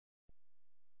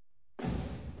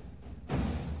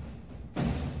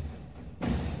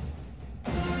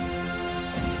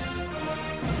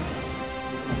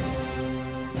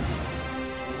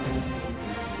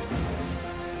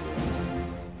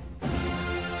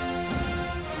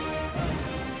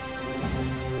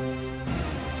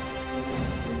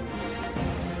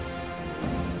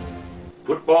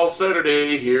Football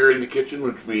Saturday here in the kitchen,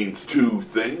 which means two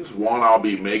things. One, I'll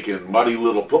be making muddy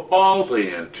little footballs,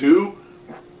 and two,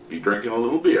 be drinking a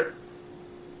little beer.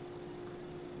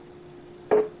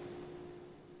 The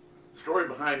story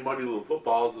behind Muddy Little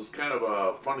Footballs is kind of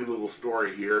a funny little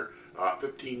story here.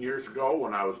 15 years ago,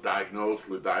 when I was diagnosed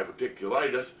with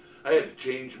diverticulitis, I had to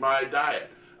change my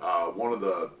diet. One of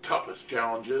the toughest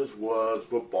challenges was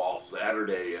football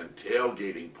Saturday and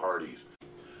tailgating parties.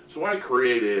 So I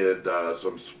created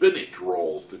some spinach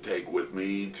rolls to take with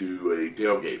me to a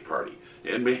tailgate party.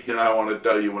 And man, I want to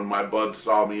tell you, when my buds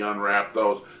saw me unwrap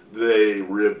those, they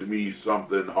ribbed me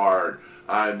something hard.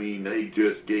 I mean, they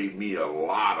just gave me a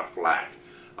lot of flack.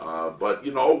 But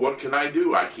you know, what can I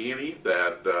do? I can't eat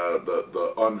that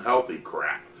the unhealthy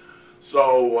crap.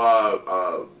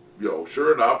 So you know,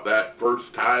 sure enough, that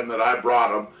first time that I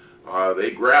brought them,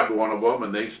 they grabbed one of them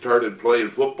and they started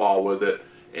playing football with it.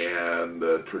 And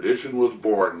the tradition was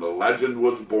born, the legend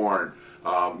was born.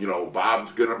 You know,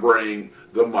 Bob's going to bring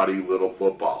the muddy little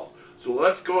footballs. So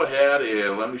let's go ahead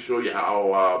and let me show you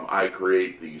how I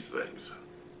create these things.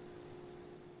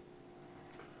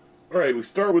 All right, we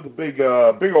start with a big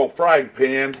old frying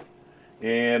pan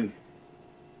and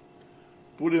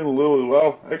put in a little,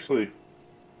 well, actually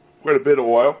quite a bit of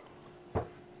oil.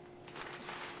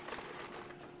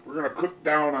 We're going to cook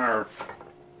down our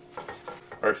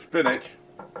spinach.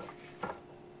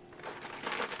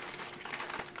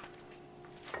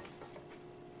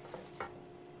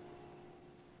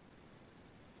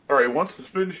 All right, once the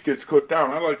spinach gets cooked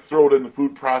down, I like to throw it in the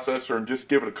food processor and just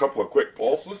give it a couple of quick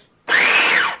pulses.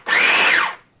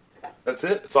 That's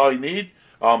it. That's all you need.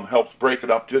 Helps break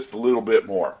it up just a little bit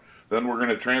more. Then we're going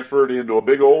to transfer it into a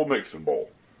big old mixing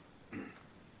bowl.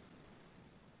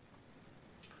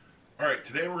 All right,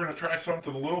 today we're going to try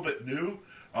something a little bit new.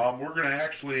 We're going to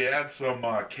actually add some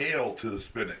kale to the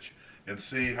spinach and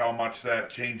see how much that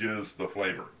changes the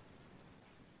flavor.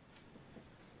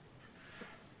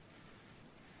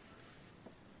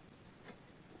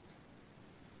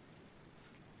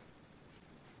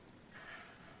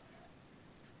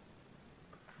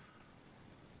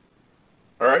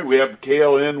 All right, we have the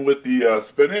kale in with the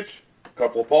spinach, a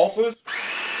couple of pulses.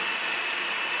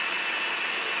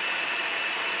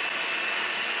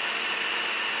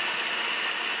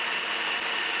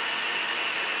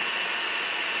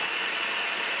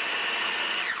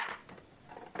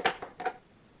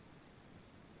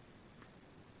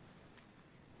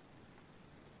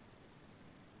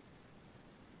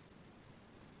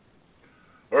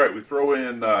 All right, we throw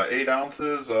in 8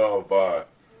 ounces of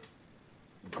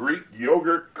Greek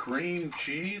yogurt cream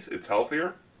cheese. It's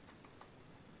healthier.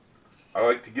 I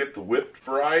like to get the whipped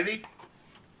variety.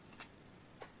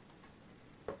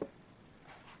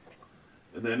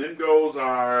 And then in goes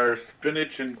our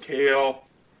spinach and kale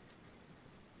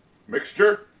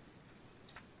mixture.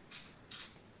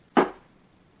 And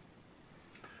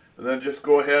then just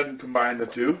go ahead and combine the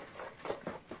two.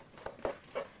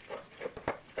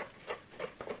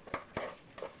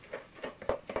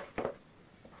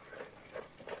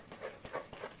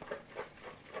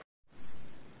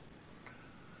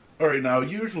 All right, now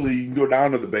usually you can go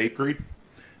down to the bakery.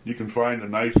 You can find a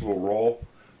nice little roll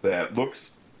that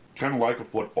looks kind of like a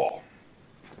football.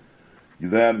 You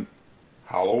then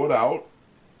hollow it out,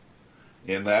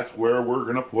 and that's where we're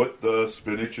going to put the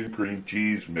spinach and cream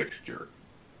cheese mixture.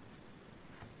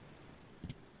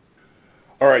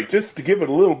 All right, just to give it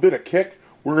a little bit of kick,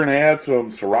 we're going to add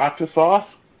some sriracha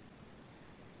sauce.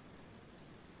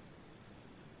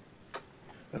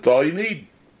 That's all you need.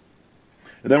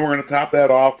 And then we're going to top that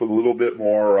off with a little bit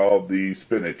more of the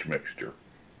spinach mixture.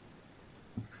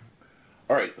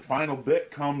 All right, the final bit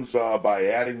comes by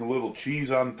adding a little cheese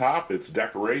on top. It's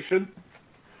decoration.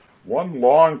 One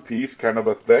long piece, kind of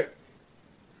a thick,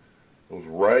 goes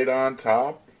right on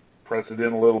top. Press it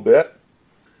in a little bit.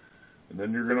 And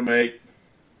then you're going to make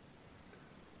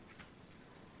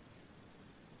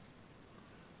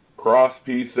cross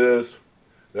pieces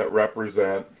that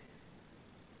represent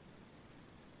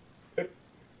it.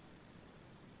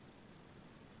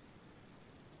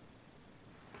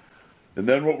 And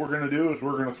then what we're going to do is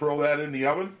we're going to throw that in the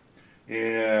oven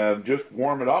and just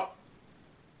warm it up.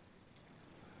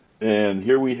 And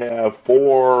here we have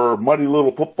 4 muddy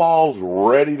little footballs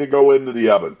ready to go into the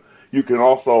oven. You can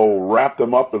also wrap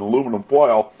them up in aluminum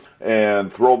foil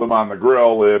and throw them on the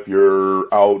grill if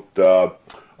you're out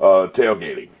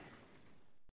tailgating.